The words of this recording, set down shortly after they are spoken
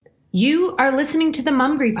You are listening to the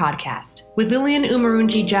Mumgry Podcast with Lilian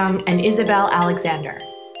Umurungi-Jung and Isabelle Alexander.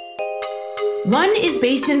 One is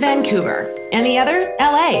based in Vancouver and the other,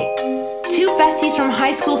 LA. Two besties from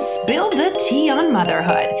high school spill the tea on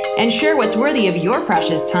motherhood and share what's worthy of your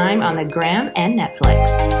precious time on the gram and Netflix.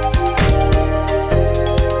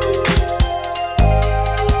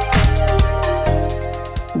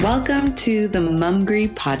 Welcome to the Mumgry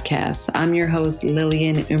Podcast. I'm your host,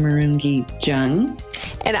 Lilian Umurungi-Jung.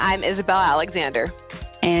 And I'm Isabelle Alexander.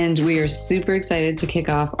 And we are super excited to kick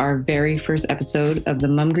off our very first episode of the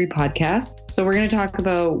Mumgry Podcast. So we're going to talk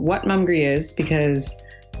about what Mumgry is, because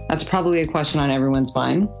that's probably a question on everyone's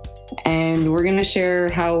mind. And we're going to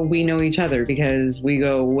share how we know each other, because we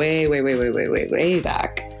go way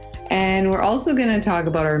back. And we're also going to talk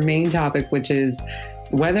about our main topic, which is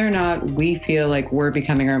whether or not we feel like we're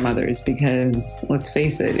becoming our mothers, because let's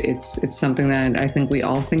face it, it's something that I think we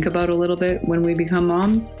all think about a little bit when we become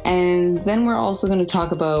moms. And then we're also going to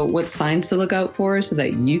talk about what signs to look out for so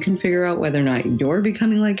that you can figure out whether or not you're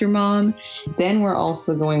becoming like your mom. Then we're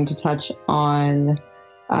also going to touch on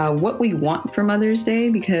what we want for Mother's Day,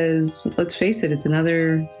 because let's face it, it's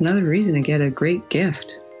another reason to get a great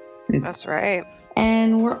gift. That's right.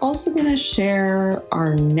 And we're also going to share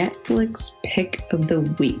our Netflix pick of the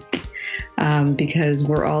week, because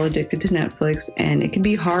we're all addicted to Netflix and it can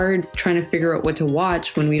be hard trying to figure out what to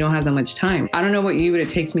watch when we don't have that much time. I don't know about you, but it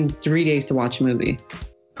takes me 3 days to watch a movie.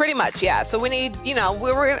 Pretty much, yeah. So we need,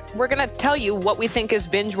 we're going to tell you what we think is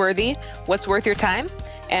binge worthy, what's worth your time,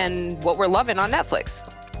 and what we're loving on Netflix.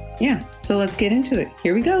 Yeah, so let's get into it.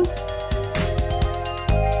 Here we go.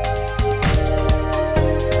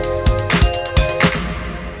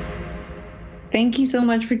 Thank you so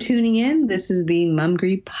much for tuning in. This is the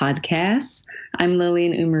Mumgry Podcast. I'm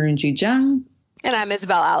Lilian Umurungi-Jung. And I'm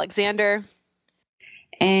Isabelle Alexander.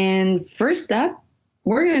 And first up,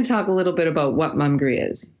 we're going to talk a little bit about what Mumgry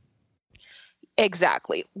is.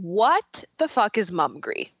 Exactly. What the fuck is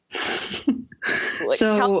Mumgry?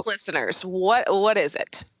 Tell the listeners, what is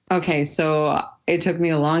it? Okay, so it took me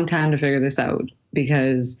a long time to figure this out,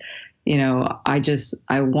 because,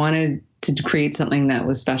 I wanted to create something that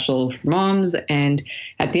was special for moms. And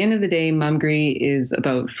at the end of the day, Mumgry is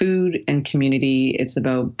about food and community. It's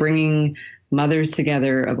about bringing mothers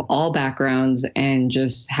together of all backgrounds and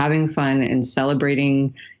just having fun and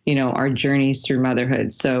celebrating, our journeys through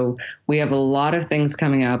motherhood. So we have a lot of things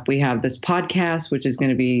coming up. We have this podcast, which is going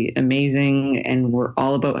to be amazing. And we're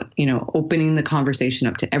all about, opening the conversation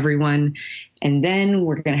up to everyone. And then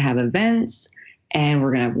we're going to have events. And we're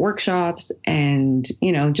going to have workshops and,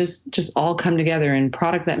 just all come together in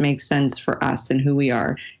product that makes sense for us and who we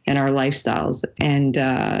are and our lifestyles. And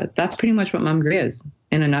that's pretty much what Mumgry is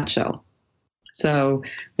in a nutshell. So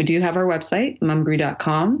we do have our website,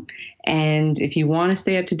 mumgry.com. And if you want to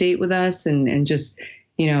stay up to date with us and just,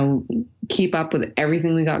 keep up with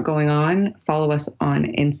everything we got going on, follow us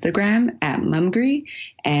on Instagram at Mumgry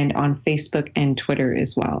and on Facebook and Twitter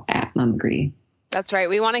as well at Mumgry. That's right.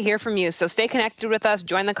 We want to hear from you. So stay connected with us.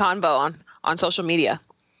 Join the convo on social media.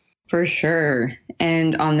 For sure.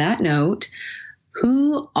 And on that note,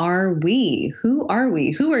 who are we? Who are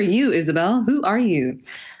we? Who are you, Isabelle? Who are you?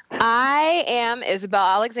 I am Isabelle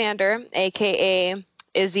Alexander, a.k.a.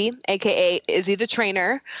 Izzy, a.k.a. Izzy the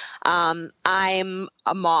Trainer. I'm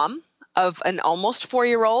a mom of an almost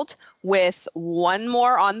 4-year-old with one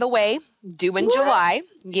more on the way, due in July.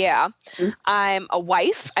 Yeah. I'm a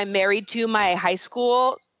wife. I'm married to my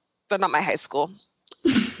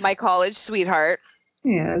my college sweetheart.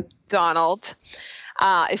 Yeah. Donald.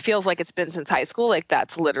 It feels like it's been since high school. Like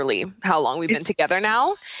that's literally how long we've been together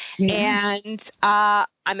now. Yeah. And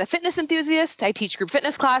I'm a fitness enthusiast. I teach group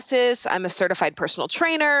fitness classes. I'm a certified personal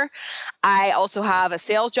trainer. I also have a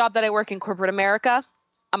sales job that I work in corporate America.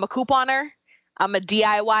 I'm a couponer. I'm a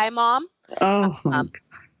DIY mom. Oh,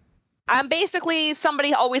 I'm basically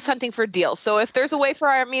somebody always hunting for deals. So if there's a way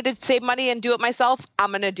for me to save money and do it myself,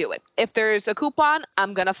 I'm going to do it. If there's a coupon,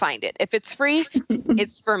 I'm going to find it. If it's free,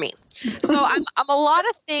 it's for me. So I'm a lot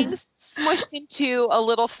of things smushed into a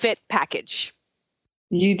little fit package.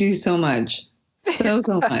 You do so much. So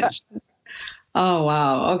much. Oh,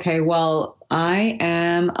 wow. Okay. Well, I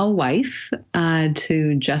am a wife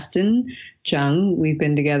to Justin Jung. We've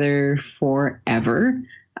been together forever.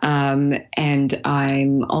 And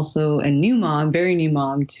I'm also a new mom, very new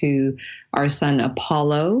mom to our son,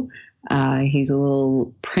 Apollo. He's a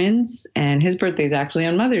little prince and his birthday is actually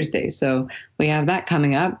on Mother's Day. So we have that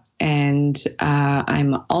coming up. And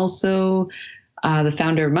I'm also the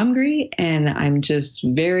founder of Mumgry, and I'm just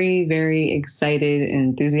very, very excited and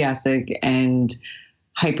enthusiastic and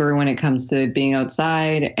hyper when it comes to being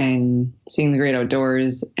outside and seeing the great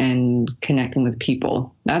outdoors and connecting with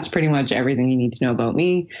people. That's pretty much everything you need to know about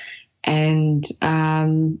me. And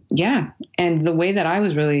yeah, and the way that I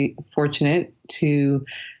was really fortunate to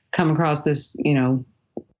come across this,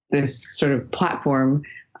 this sort of platform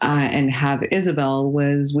and have Isabelle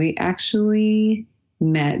was we actually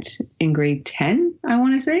met in grade 10, I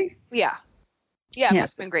want to say. Yeah. Yeah, it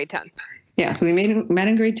must have been grade 10. Yeah, so we met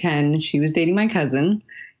in grade 10. She was dating my cousin,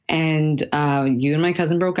 and you and my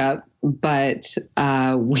cousin broke up, but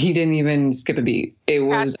we didn't even skip a beat. It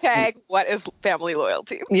was # what is family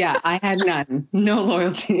loyalty? Yeah, I had none. No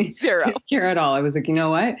loyalty. Zero. Care at all. I was like, you know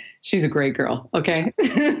what? She's a great girl. Okay.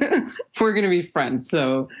 We're going to be friends.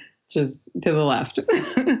 So just to the left.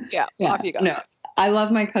 Yeah, off you go. No, I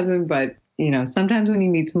love my cousin, but sometimes when you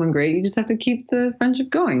meet someone great, you just have to keep the friendship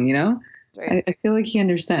going, Right. I feel like he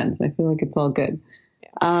understands. I feel like it's all good.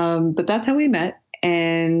 Yeah. But that's how we met.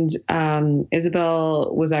 And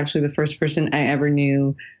Isabelle was actually the first person I ever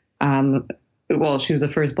knew. She was the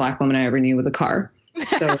first Black woman I ever knew with a car.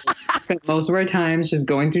 So spent most of our times just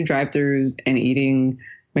going through drive-thrus and eating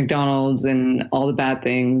McDonald's and all the bad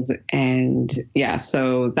things. And yeah,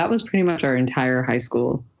 so that was pretty much our entire high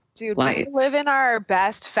school. Dude, we live in our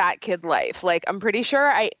best fat kid life. Like, I'm pretty sure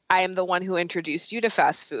I am the one who introduced you to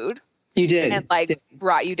fast food. You did. And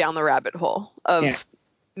brought you down the rabbit hole of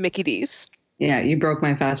Mickey D's. Yeah, you broke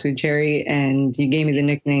my fast food cherry, and you gave me the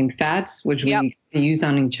nickname Fats, which we used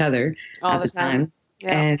on each other all at the time.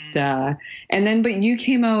 Yeah. And then, but you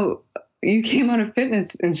came out a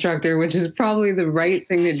fitness instructor, which is probably the right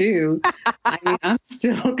thing to do. I mean, I'm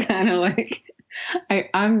still kind of like,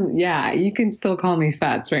 you can still call me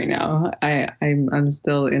Fats right now. I'm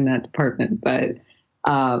still in that department, but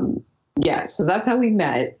so that's how we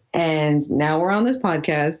met. And now we're on this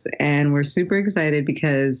podcast, and we're super excited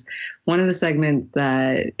because one of the segments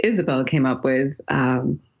that Isabelle came up with,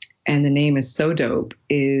 and the name is so dope,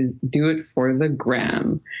 is Do It for the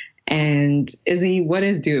Gram. And Izzy, what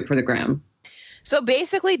is Do It for the Gram? So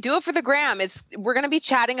basically, Do It for the Gram. We're going to be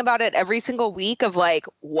chatting about it every single week of like,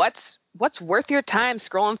 what's worth your time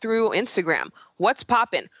scrolling through Instagram? What's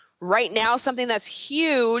popping? Right now, something that's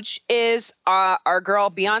huge is our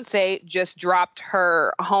girl Beyonce just dropped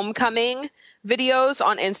her homecoming videos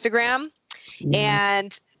on Instagram. Mm.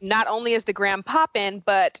 And not only is the gram poppin',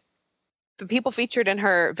 but the people featured in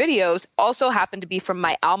her videos also happen to be from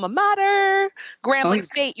my alma mater, Grambling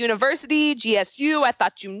State University, GSU. I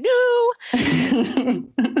thought you knew.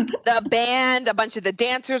 The band, a bunch of the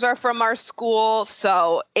dancers are from our school.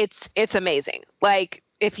 So it's amazing. Like,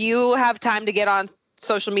 if you have time to get on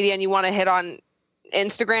social media and you want to hit on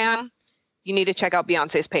Instagram, you need to check out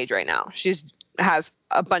Beyonce's page right now. Has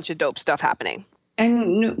a bunch of dope stuff happening.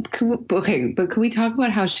 And but can we talk about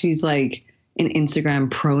how she's like an Instagram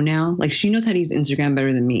pro now? Like, she knows how to use Instagram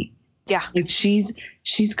better than me. Yeah. Like, she's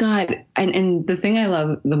got, and the thing I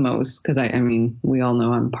love the most, because I mean, we all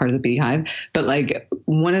know I'm part of the Beehive, but like,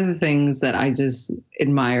 one of the things that I just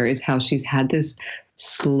admire is how she's had this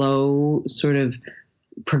slow sort of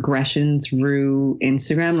progression through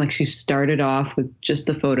Instagram. Like, she started off with just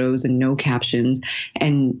the photos and no captions,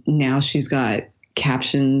 and now she's got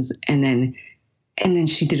captions, and then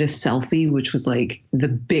she did a selfie, which was like the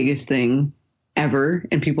biggest thing ever,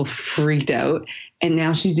 and people freaked out. And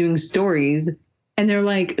now she's doing stories, and they're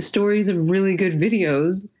like stories of really good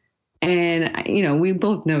videos. And we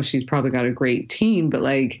both know she's probably got a great team, but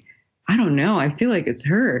like, I don't know, I feel like it's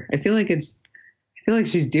her. I feel like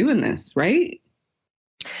she's doing this, right?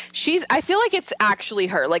 I feel like it's actually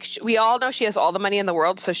her. Like, we all know she has all the money in the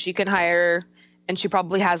world, so she can hire, and she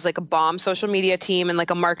probably has like a bomb social media team and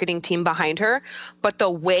like a marketing team behind her. But the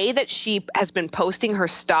way that she has been posting her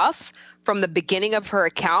stuff from the beginning of her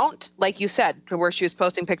account, like you said, where she was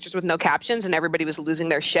posting pictures with no captions and everybody was losing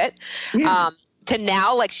their shit, to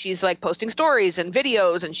now, like, she's like posting stories and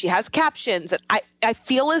videos and she has captions. And I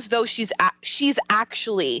feel as though she's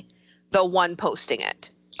actually the one posting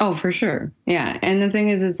it. Oh, for sure. Yeah. And the thing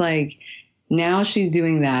is like, now she's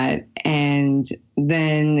doing that. And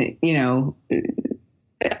then,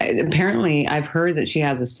 apparently I've heard that she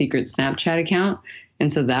has a secret Snapchat account.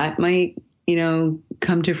 And so that might,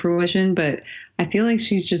 come to fruition. But I feel like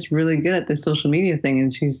she's just really good at the social media thing.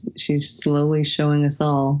 And she's slowly showing us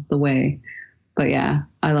all the way. But yeah,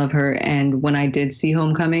 I love her. And when I did see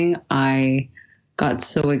Homecoming, I got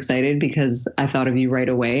so excited because I thought of you right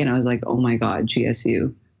away. And I was like, oh my God,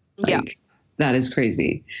 GSU. Like, that is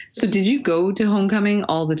crazy. So did you go to Homecoming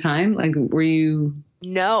all the time? Like, were you?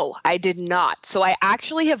 No, I did not. So I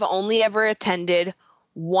actually have only ever attended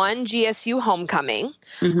one GSU homecoming.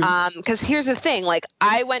 Mm-hmm. Because here's the thing, like,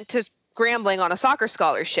 I went to Grambling on a soccer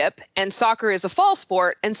scholarship, and soccer is a fall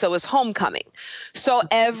sport, and so is homecoming. So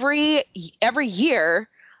every year,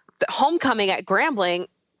 the homecoming at Grambling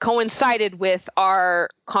coincided with our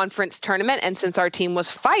conference tournament, and since our team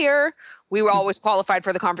was fire, we were always qualified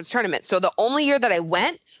for the conference tournament. So the only year that I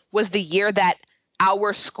went was the year that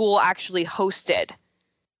our school actually hosted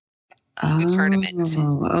the tournament.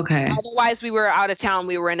 Okay. Otherwise, we were out of town.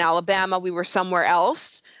 We were in Alabama. We were somewhere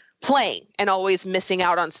else playing and always missing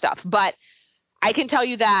out on stuff. But I can tell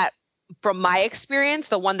you that from my experience,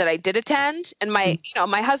 the one that I did attend, and my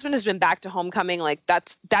husband has been back to homecoming. Like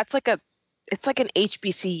that's like it's like an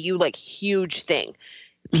HBCU, like huge thing.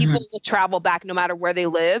 People will travel back no matter where they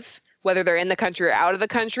live, whether they're in the country or out of the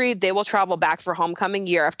country. They will travel back for homecoming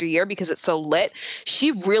year after year because it's so lit.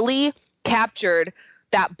 She really captured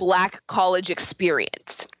that Black college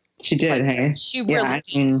experience. She did, hey? She really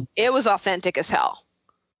did. It was authentic as hell.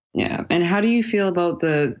 Yeah. And how do you feel about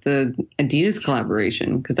the Adidas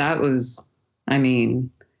collaboration? Because that was, I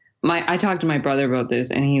talked to my brother about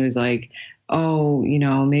this, and he was like, oh,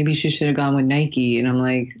 maybe she should have gone with Nike. And I'm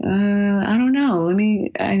like, I don't know.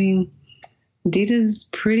 Adidas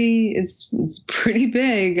it's pretty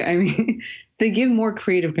big. They give more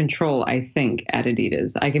creative control, I think, at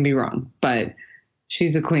Adidas. I can be wrong, but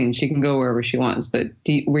she's a queen. She can go wherever she wants. But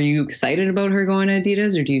were you excited about her going to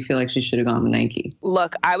Adidas, or do you feel like she should have gone with Nike?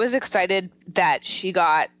 Look, I was excited that she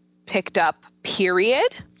got picked up,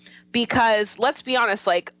 period. Because let's be honest,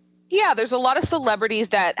 there's a lot of celebrities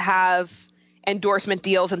that have endorsement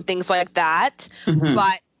deals and things like that.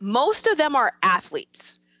 But most of them are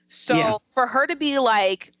athletes. So for her to be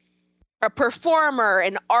like a performer,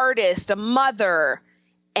 an artist, a mother,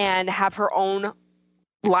 and have her own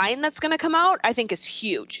line that's going to come out, I think is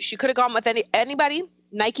huge. She could have gone with anybody.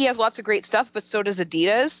 Nike has lots of great stuff, but so does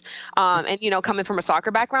Adidas. And, coming from a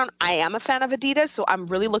soccer background, I am a fan of Adidas. So I'm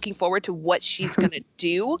really looking forward to what she's going to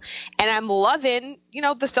do. And I'm loving,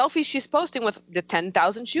 the selfies she's posting with the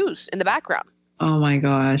 10,000 shoes in the background. Oh my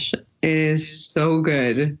gosh. It is so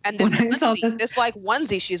good. And this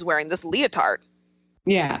onesie she's wearing, this leotard.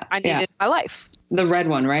 Yeah. I need it in my life. The red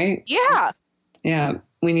one, right? Yeah. Yeah.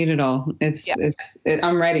 We need it all.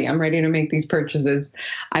 I'm ready. I'm ready to make these purchases.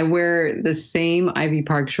 I wear the same Ivy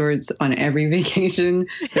Park shorts on every vacation.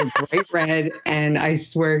 They're bright red. And I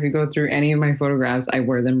swear if you go through any of my photographs, I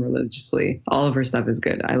wear them religiously. All of her stuff is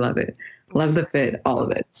good. I love it. Love the fit, all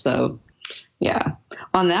of it. So yeah.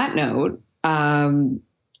 On that note,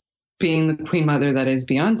 being the queen mother that is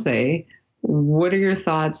Beyonce, what are your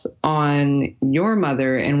thoughts on your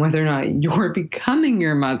mother and whether or not you're becoming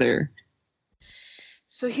your mother?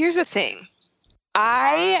 So here's the thing.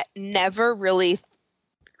 I never really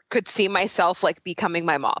could see myself becoming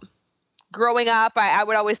my mom. Growing up, I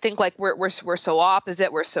would always think we're so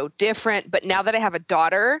opposite, we're so different. But now that I have a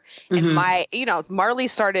daughter and Marley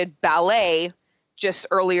started ballet just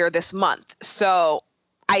earlier this month. So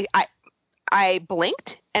I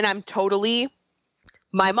blinked and I'm totally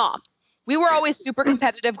my mom. We were always super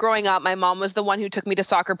competitive growing up. My mom was the one who took me to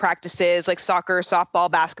soccer practices, like soccer, softball,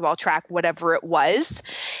 basketball, track, whatever it was.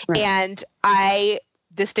 Right. And I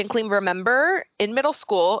distinctly remember in middle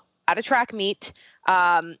school at a track meet,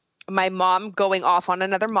 my mom going off on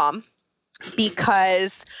another mom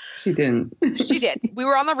because she didn't. She did. We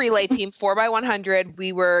were on the relay team 4x100.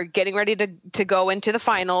 We were getting ready to go into the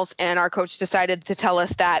finals, and our coach decided to tell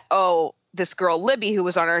us that, this girl, Libby, who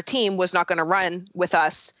was on our team, was not going to run with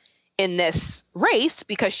us in this race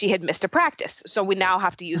because she had missed a practice. So we now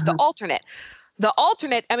have to use the alternate. The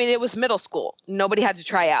alternate, it was middle school. Nobody had to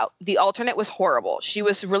try out. The alternate was horrible. She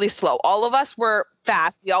was really slow. All of us were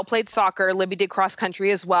fast. We all played soccer. Libby did cross country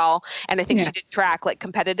as well. And I think she did track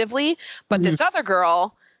competitively. But this other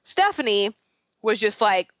girl, Stephanie, was just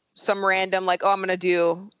some random I'm going to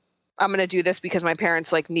do this because my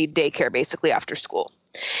parents need daycare basically after school.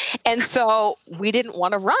 And so we didn't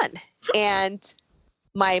want to run. And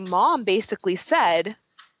my mom basically said,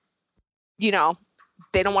 they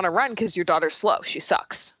don't want to run because your daughter's slow. She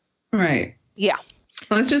sucks. Right. Yeah.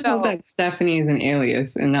 Let's just hope that Stephanie is an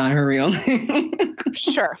alias and not her real name.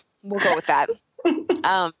 Sure. We'll go with that.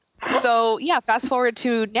 So yeah, fast forward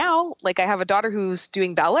to now, I have a daughter who's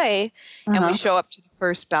doing ballet and we show up to the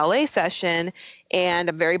first ballet session and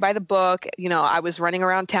I'm very by the book. I was running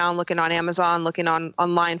around town, looking on Amazon, looking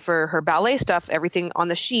online for her ballet stuff, everything on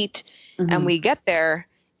the sheet. And we get there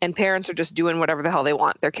and parents are just doing whatever the hell they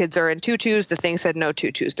want. Their kids are in tutus. The thing said no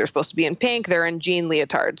tutus. They're supposed to be in pink. They're in jean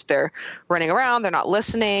leotards. They're running around. They're not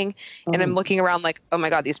listening. And I'm looking around oh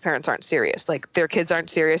my God, these parents aren't serious. Their kids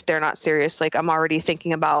aren't serious. They're not serious. I'm already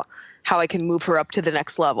thinking about how I can move her up to the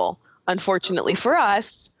next level. Unfortunately for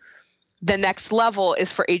us, The next level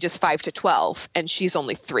is for ages 5 to 12, and she's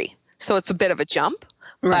only 3. So it's a bit of a jump.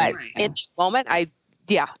 Right. But in the moment,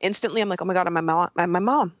 instantly I'm like, oh my God, I'm my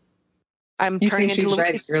mom. I'm You turning think into she's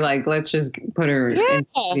ready? Louise. You're like, let's just put her in.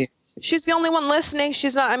 She's the only one listening.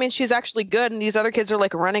 She's not, I mean, she's actually good. And these other kids are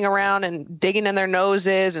like running around and digging in their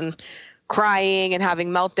noses and crying and having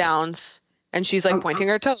meltdowns. And she's like pointing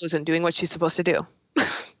her toes and doing what she's supposed to do.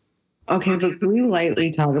 Okay, but can we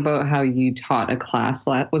lightly talk about how you taught a class?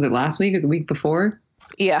 Was it last week or the week before?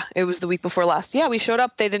 Yeah, it was the week before last. Yeah, we showed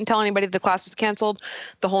up. They didn't tell anybody the class was canceled.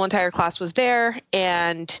 The whole entire class was there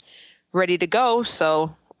and ready to go.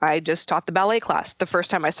 So I just taught the ballet class. The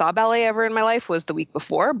first time I saw ballet ever in my life was the week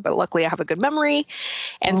before, but luckily I have a good memory.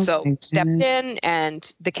 And so stepped in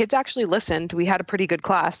and the kids actually listened. We had a pretty good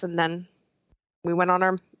class and then we went on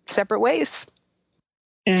our separate ways.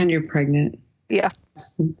 And you're pregnant. Yeah.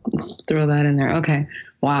 Let's throw that in there. Okay.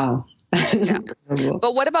 Wow. Yeah.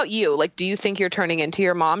 But what about you? Like, do you think you're turning into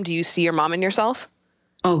your mom? Do you see your mom in yourself?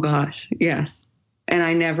 Oh gosh. Yes. And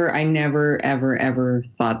I never, ever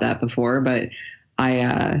thought that before, but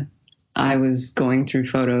I was going through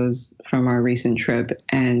photos from our recent trip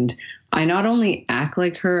and I not only act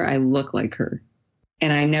like her, I look like her.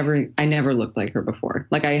 And I never looked like her before.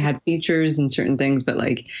 Like I had features and certain things, but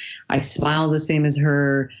like I smile the same as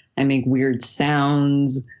her. I make weird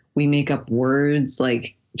sounds. We make up words.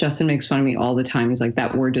 Like Justin makes fun of me all the time. He's like,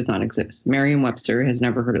 that word does not exist. Merriam-Webster has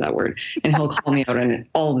never heard of that word. And he'll call me out on it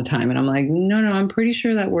all the time. And I'm like, no, I'm pretty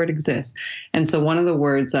sure that word exists. And so one of the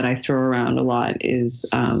words that I throw around a lot is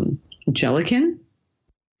gelatin.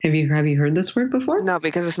 Have you heard this word before? No,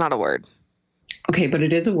 because it's not a word. Okay, but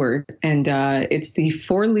it is a word. And it's the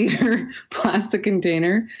 4-liter plastic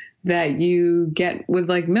container that you get with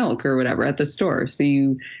like milk or whatever at the store.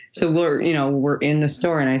 So we're in the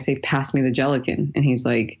store and I say, pass me the gelatin. And he's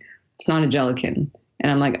like, it's not a gelatin.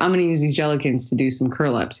 And I'm like, I'm going to use these gelatins to do some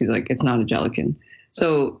curl ups. He's like, it's not a gelatin.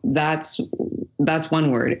 So that's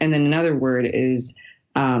one word. And then another word is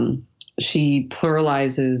she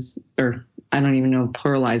pluralizes, or I don't even know if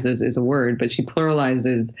pluralizes is a word, but she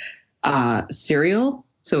pluralizes cereal.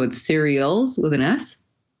 So it's cereals with an S.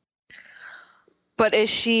 But is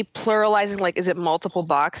she pluralizing, like, is it multiple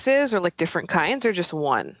boxes or like different kinds or just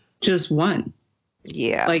one? Just one.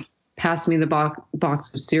 Yeah. Like, pass me the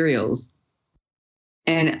box of cereals.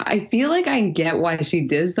 And I feel like I get why she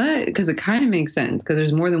does that because it kind of makes sense because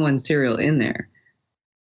there's more than one cereal in there.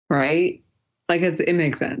 Right? Like, it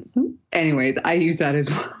makes sense. Anyways, I use that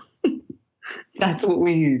as well. That's what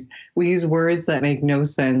we use. We use words that make no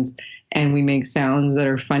sense and we make sounds that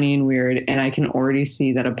are funny and weird. And I can already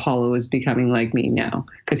see that Apollo is becoming like me now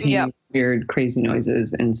because he makes weird, crazy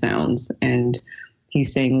noises and sounds and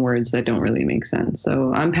he's saying words that don't really make sense.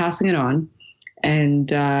 So I'm passing it on.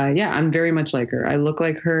 And I'm very much like her. I look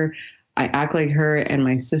like her. I act like her. And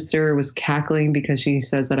my sister was cackling because she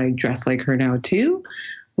says that I dress like her now too,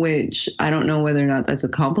 which I don't know whether or not that's a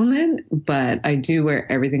compliment, but I do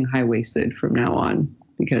wear everything high-waisted from now on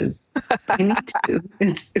because I need to.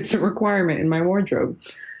 It's a requirement in my wardrobe.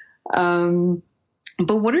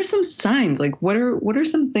 But what are some signs? Like, what are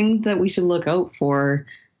some things that we should look out for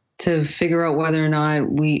to figure out whether or not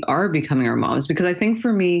we are becoming our moms? Because I think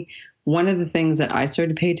for me, one of the things that I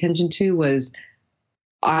started to pay attention to was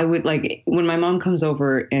I would like when my mom comes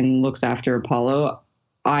over and looks after Apollo,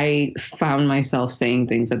 I found myself saying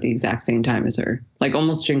things at the exact same time as her, like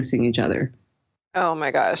almost jinxing each other. Oh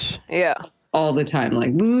my gosh. Yeah. All the time,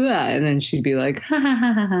 like, blah, and then she'd be like, ha, ha,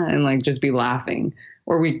 ha, ha, ha, and like just be laughing.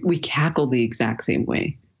 Or we cackle the exact same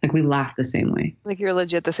way. Like we laugh the same way. Like you're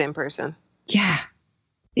legit the same person. Yeah.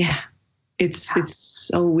 Yeah. It's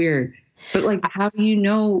so weird. But like, how do you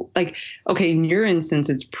know, like, okay, in your instance,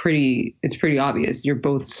 it's pretty obvious. You're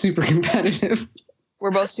both super competitive.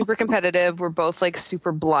 We're both super competitive. We're both like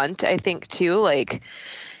super blunt, I think too. Like,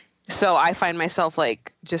 so I find myself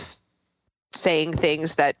like just saying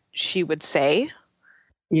things that she would say.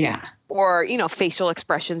 Yeah. Or, facial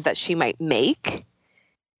expressions that she might make.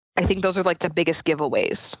 I think those are like the biggest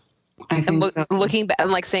giveaways. I think so. Looking back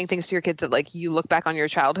and like saying things to your kids that like you look back on your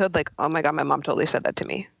childhood, like, oh my God, my mom totally said that to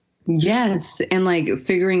me. Yes. And like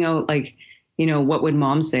figuring out like, what would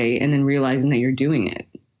mom say and then realizing that you're doing it.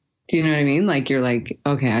 Do you know what I mean? Like, you're like,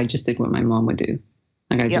 okay, I just did what my mom would do.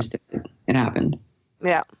 Like I just did it. It happened.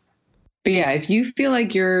 Yeah. But yeah, if you feel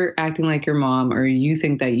like you're acting like your mom or you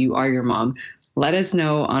think that you are your mom, let us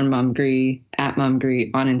know on Mumgry, at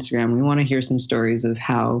Mumgry on Instagram. We want to hear some stories of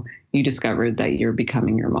how you discovered that you're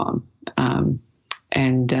becoming your mom.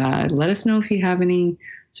 And let us know if you have any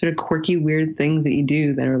sort of quirky, weird things that you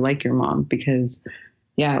do that are like your mom, because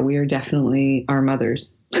yeah, we are definitely our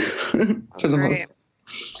mothers. That's right.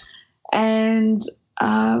 And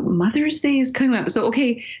Mother's Day is coming up. So,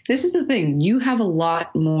 okay, this is the thing. You have a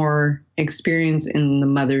lot more experience in the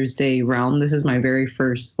Mother's Day realm. This is my very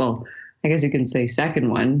first, well, I guess you can say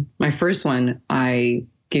second one. My first one, I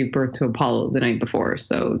gave birth to Apollo the night before.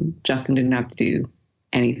 So Justin didn't have to do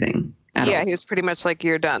anything at all. Yeah, he was pretty much like,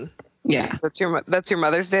 you're done. Yeah. That's your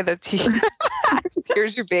Mother's Day.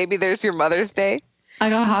 Here's your baby. There's your Mother's Day. I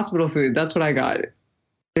got hospital food. That's what I got.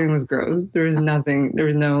 Everything was gross. There was nothing. There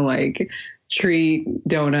was no like treat,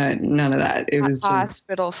 donut, none of that. It was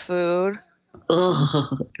hospital food.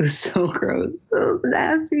 Ugh, it was so gross. It was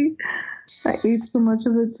nasty. I ate so much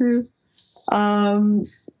of it too.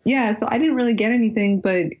 Yeah, so I didn't really get anything,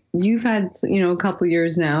 but you've had, a couple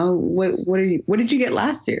years now. What did you get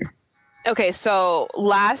last year? Okay, so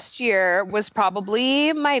last year was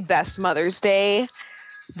probably my best Mother's Day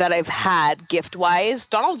that I've had gift-wise.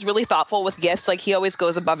 Donald's really thoughtful with gifts. Like, he always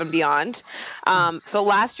goes above and beyond. So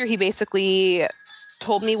last year, he basically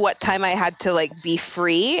told me what time I had to, like, be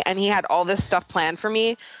free, and he had all this stuff planned for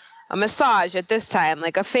me. A massage at this time,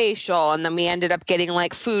 like a facial, and then we ended up getting,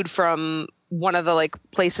 like, food from one of the, like,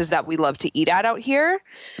 places that we love to eat at out here.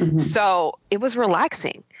 Mm-hmm. So it was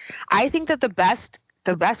relaxing. I think that the best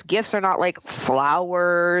gifts are not, like,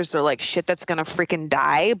 flowers or, like, shit that's gonna freaking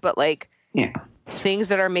die, but, like, things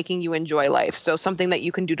that are making you enjoy life. So something that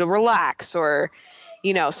you can do to relax, or,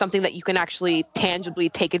 something that you can actually tangibly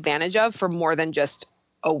take advantage of for more than just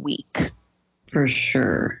a week. For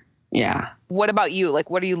sure. Yeah. What about you? Like,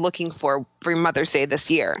 what are you looking for Mother's Day this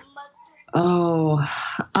year? Oh,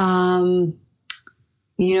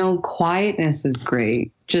 quietness is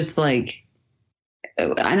great. Just like,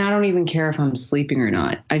 and I don't even care if I'm sleeping or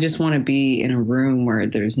not. I just want to be in a room where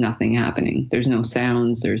there's nothing happening. There's no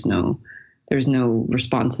sounds. There's no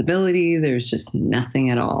responsibility. There's just nothing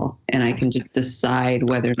at all. And I can just decide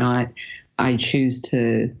whether or not I choose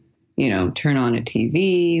to, turn on a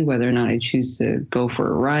TV, whether or not I choose to go for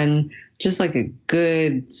a run. Just like a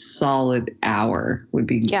good solid hour would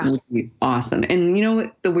be awesome. And you know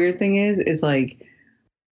what the weird thing is like,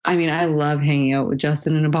 I mean, I love hanging out with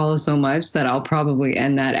Justin and Apollo so much that I'll probably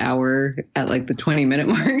end that hour at like the 20-minute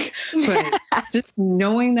mark. But just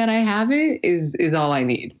knowing that I have it is all I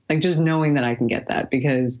need. Like, just knowing that I can get that,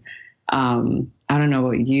 because I don't know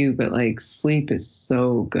about you, but like, sleep is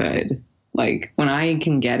so good. Like, when I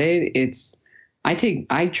can get it,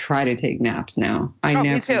 I try to take naps now. I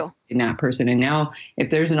never me too. a nap person. And now if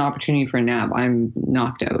there's an opportunity for a nap, I'm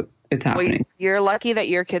knocked out. It's happening. Well, you're lucky that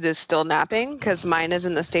your kid is still napping, because mine is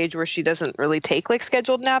in the stage where she doesn't really take like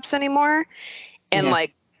scheduled naps anymore. And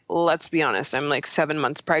like, let's be honest, I'm like 7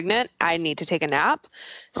 months pregnant. I need to take a nap.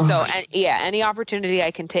 So, any opportunity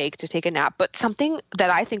I can take to take a nap. But something that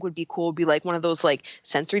I think would be cool would be like one of those like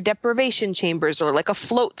sensory deprivation chambers, or like a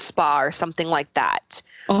float spa or something like that.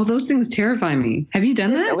 Oh, those things terrify me. Have you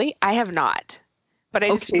done that? Really? I have not. But I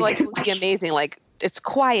just feel like it would be amazing. Like, it's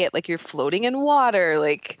quiet, like you're floating in water.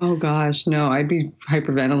 Like, oh gosh, no, I'd be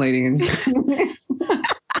hyperventilating and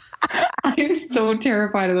I'm so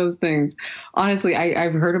terrified of those things. Honestly,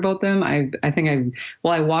 I've heard about them. I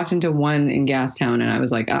walked into one in Gastown and I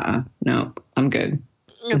was like, no, I'm good.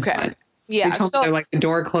 It's okay. fine. Yeah. They told me, they're like, the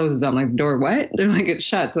door closes. I'm like, door what? They're like, it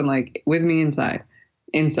shuts. I'm like, with me inside.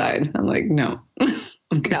 I'm like, no.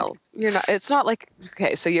 No, you're not. It's not like,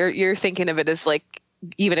 okay, so you're thinking of it as like,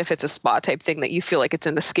 even if it's a spa type thing, that you feel like it's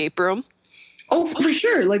an escape room. Oh, for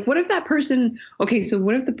sure. Like, what if that person, what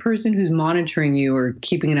if the person who's monitoring you or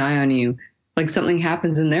keeping an eye on you, like something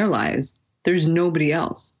happens in their lives? There's nobody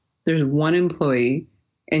else. There's one employee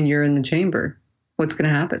and you're in the chamber. What's going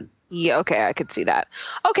to happen? Yeah. Okay. I could see that.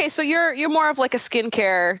 Okay. So you're more of like a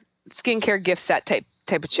skincare gift set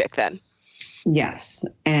type of chick then. Yes.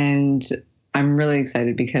 And I'm really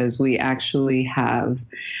excited because we actually have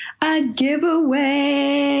a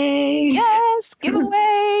giveaway. Yes,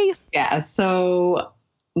 giveaway. Yeah. So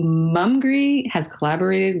Mumgry has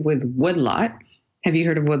collaborated with Woodlot. Have you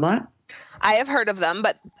heard of Woodlot? I have heard of them,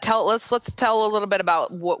 but let's tell a little bit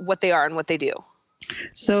about what they are and what they do.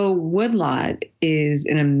 So Woodlot is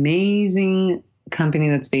an amazing company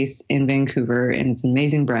that's based in Vancouver, and it's an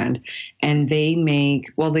amazing brand. And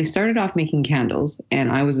they started off making candles,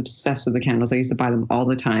 and I was obsessed with the candles. I used to buy them all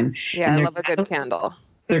the time. Yeah, I love a good candle.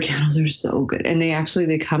 Their candles are so good. And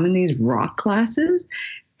they come in these rock glasses,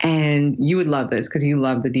 and you would love this because you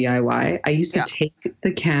love the DIY. I used to take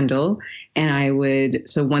the candle and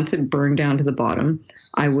so once it burned down to the bottom,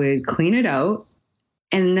 I would clean it out,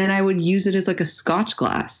 and then I would use it as like a scotch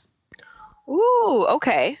glass. Ooh,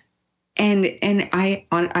 okay. And I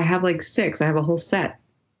have like 6. I have a whole set.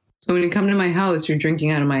 So when you come to my house, you're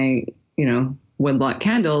drinking out of my, woodlot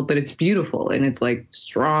candle, but it's beautiful and it's like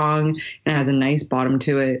strong and has a nice bottom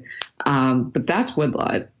to it. But that's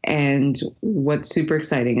woodlot. And what's super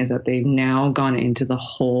exciting is that they've now gone into the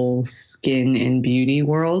whole skin and beauty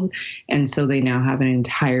world. And so they now have an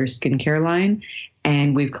entire skincare line,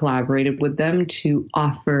 and we've collaborated with them to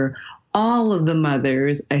offer all of the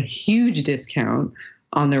mothers a huge discount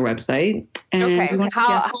on their website. And okay.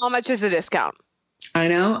 How much is the discount? I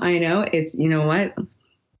know. It's, you know what?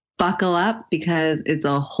 Buckle up, because it's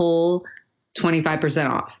a whole 25%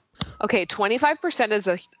 off. Okay. 25% is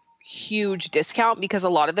a huge discount, because a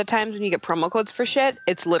lot of the times when you get promo codes for shit,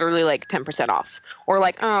 it's literally like 10% off, or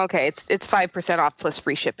like, oh, okay, it's 5% off plus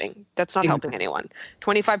free shipping. That's not helping anyone.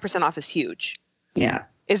 25% off is huge. Yeah.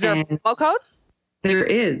 Is there a promo code? There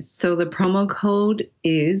is. So the promo code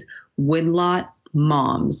is Woodlot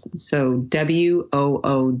Moms. So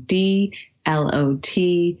WOODLOTMOMS.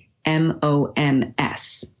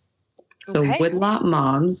 So Okay. Woodlot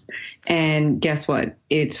Moms. And guess what?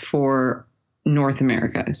 It's for North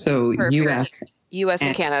America. So Perfect. US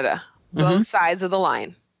and Canada. Both sides of the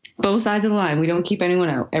line. Both sides of the line. We don't keep anyone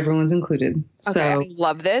out. Everyone's included. Okay, So I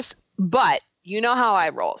love this. But you know how I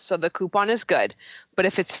roll. So the coupon is good. But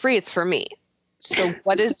if it's free, it's for me. So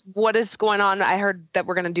what is going on? I heard that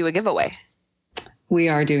we're going to do a giveaway. we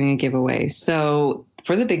are doing a giveaway. So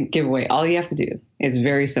for the big giveaway, all you have to do is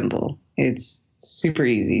very simple. It's super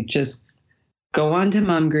easy. Just go on to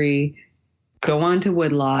Mumgry, go on to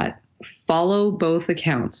Woodlot, follow both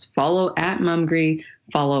accounts. Follow at Mumgry,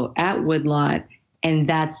 follow at Woodlot, and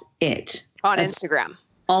that's it. That's Instagram.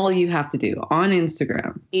 All you have to do on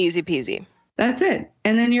Instagram. Easy peasy. That's it.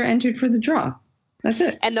 And then you're entered for the draw. That's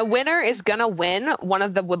it. And the winner is going to win one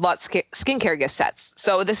of the Woodlot skincare gift sets.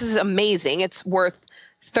 So this is amazing. It's worth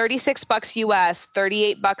 $36 US,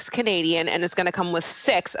 $38 Canadian, and it's going to come with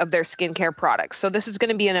 6 of their skincare products. So this is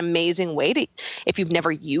going to be an amazing way to, if you've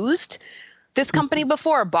never used this company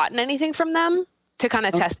before or bought anything from them, to kind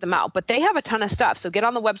of test them out. But they have a ton of stuff. So get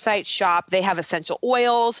on the website, shop. They have essential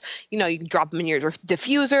oils. You know, you can drop them in your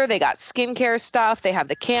diffuser. They got skincare stuff. They have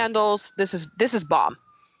the candles. This is bomb.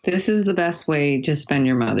 This is the best way to spend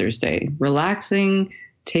your Mother's Day. Relaxing,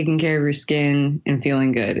 taking care of your skin, and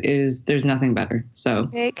feeling good. There's nothing better. So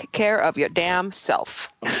take care of your damn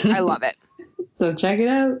self. I love it. So check it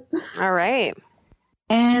out. All right.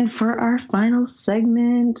 And for our final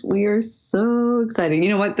segment, we are so excited. You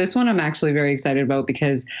know what? This one I'm actually very excited about,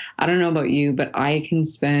 because I don't know about you, but I can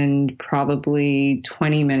spend probably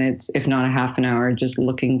 20 minutes, if not a half an hour, just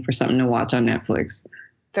looking for something to watch on Netflix.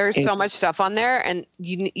 There's so much stuff on there, and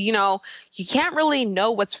you know, you can't really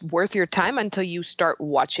know what's worth your time until you start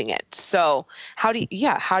watching it. So how do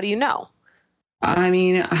you know? I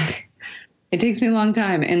mean, it takes me a long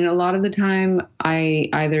time. And a lot of the time I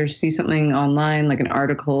either see something online, like an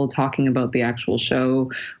article talking about the actual show,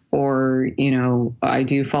 or, you know, I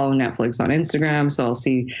do follow Netflix on Instagram, so I'll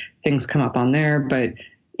see things come up on there. But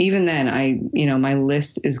even then, my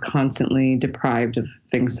list is constantly deprived of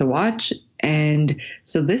things to watch. And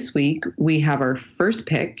so this week we have our first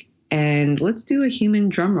pick, and let's do a human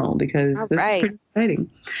drum roll, because this is pretty exciting.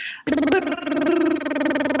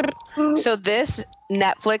 So this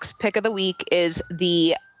Netflix pick of the week is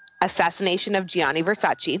The Assassination of Gianni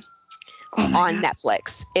Versace on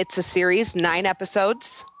Netflix. It's a series, 9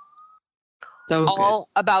 episodes, so all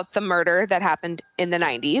about the murder that happened in the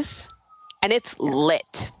 90s. And it's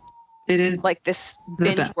lit. It is like this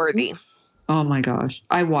binge-worthy. Oh my gosh.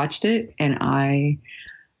 I watched it, and I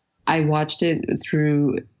watched it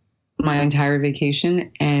through my entire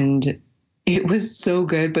vacation, and it was so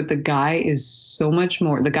good. But the guy is so much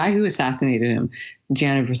more, the guy who assassinated him,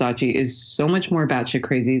 Gianni Versace, is so much more batshit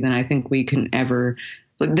crazy than I think we can ever,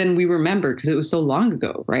 than we remember, because it was so long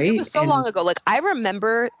ago, right? It was so long ago. Like, I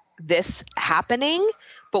remember this happening,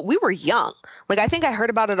 but we were young. Like, I think I heard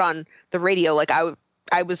about it on the radio. Like,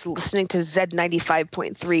 I was listening to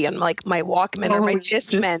Z95.3 on like my Walkman or my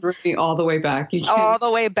Discman. All the way back. All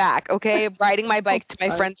the way back. Okay. Riding my bike to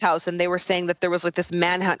my friend's house, and they were saying that there was like this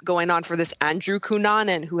manhunt going on for this Andrew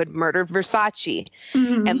Cunanan who had murdered Versace.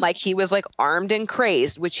 Mm-hmm. And like, he was like armed and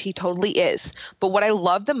crazed, which he totally is. But what I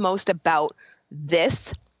love the most about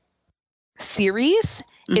this series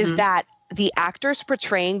is that the actors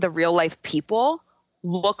portraying the real life people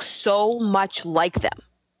look so much like them.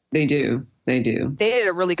 They do. They did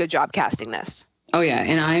a really good job casting this. Oh yeah.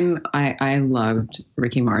 And I loved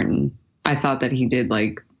Ricky Martin. I thought that he did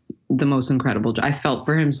like the most incredible job. I felt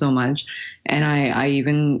for him so much. And I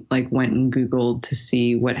even like went and Googled to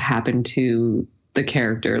see what happened to the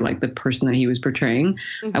character, like the person that he was portraying.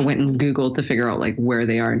 Mm-hmm. I went and Googled to figure out like where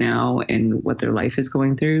they are now and what their life is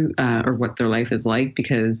going through, or what their life is like,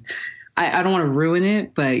 because I don't want to ruin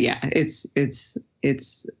it, but yeah, it's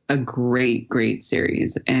a great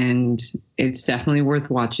series, and it's definitely worth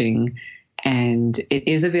watching. And it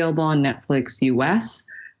is available on Netflix US.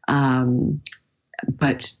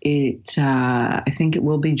 But I think it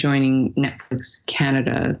will be joining Netflix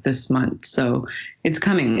Canada this month. So it's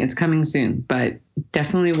coming soon, but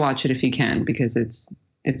definitely watch it if you can, because it's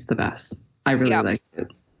the best. I really like it.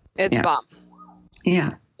 It's bomb.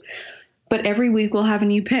 Yeah. But every week we'll have a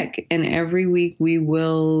new pick, and every week we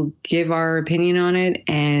will give our opinion on it,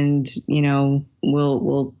 and, you know,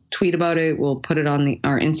 we'll tweet about it. We'll put it on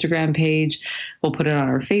our Instagram page. We'll put it on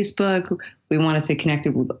our Facebook. We want to stay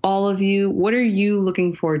connected with all of you. What are you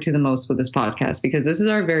looking forward to the most with this podcast? Because this is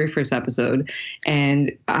our very first episode,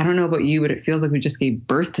 and I don't know about you, but it feels like we just gave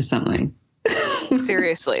birth to something.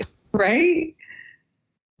 Seriously. Right?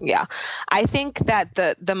 Yeah. I think that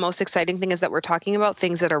the most exciting thing is that we're talking about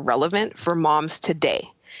things that are relevant for moms today.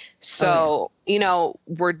 So, you know,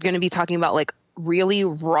 we're going to be talking about like really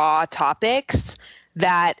raw topics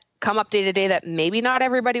that come up day to day that maybe not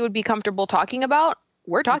everybody would be comfortable talking about.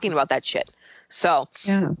 We're talking about that shit. So,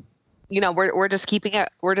 you know, we're just keeping it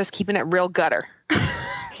real gutter.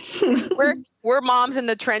 we're moms in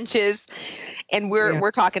the trenches, and we're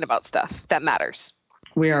talking about stuff that matters.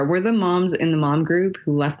 We're the moms in the mom group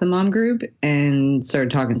who left the mom group and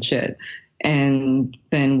started talking shit. And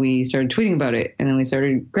then we started tweeting about it, and then we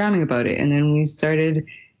started gramming about it, and then we started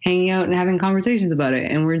hanging out and having conversations about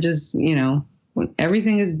it. And we're just, you know,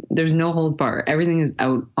 there's no holds bar. Everything is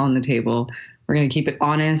out on the table. We're going to keep it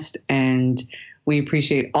honest, and we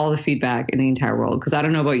appreciate all the feedback in the entire world. Because I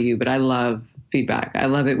don't know about you, but I love feedback. I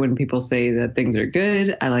love it when people say that things are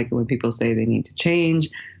good. I like it when people say they need to change.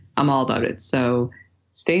 I'm all about it. So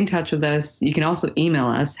stay in touch with us. You can also email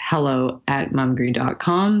us,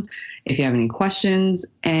 hello@mumgry.com, if you have any questions.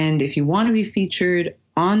 And if you want to be featured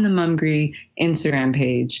on the Mumgry Instagram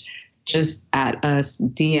page, just at us,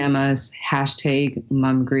 DM us,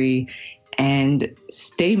 #Mumgry, and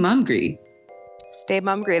stay Mumgry. Stay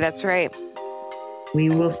Mumgry, that's right. We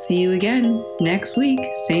will see you again next week.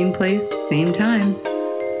 Same place, same time.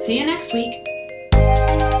 See you next week.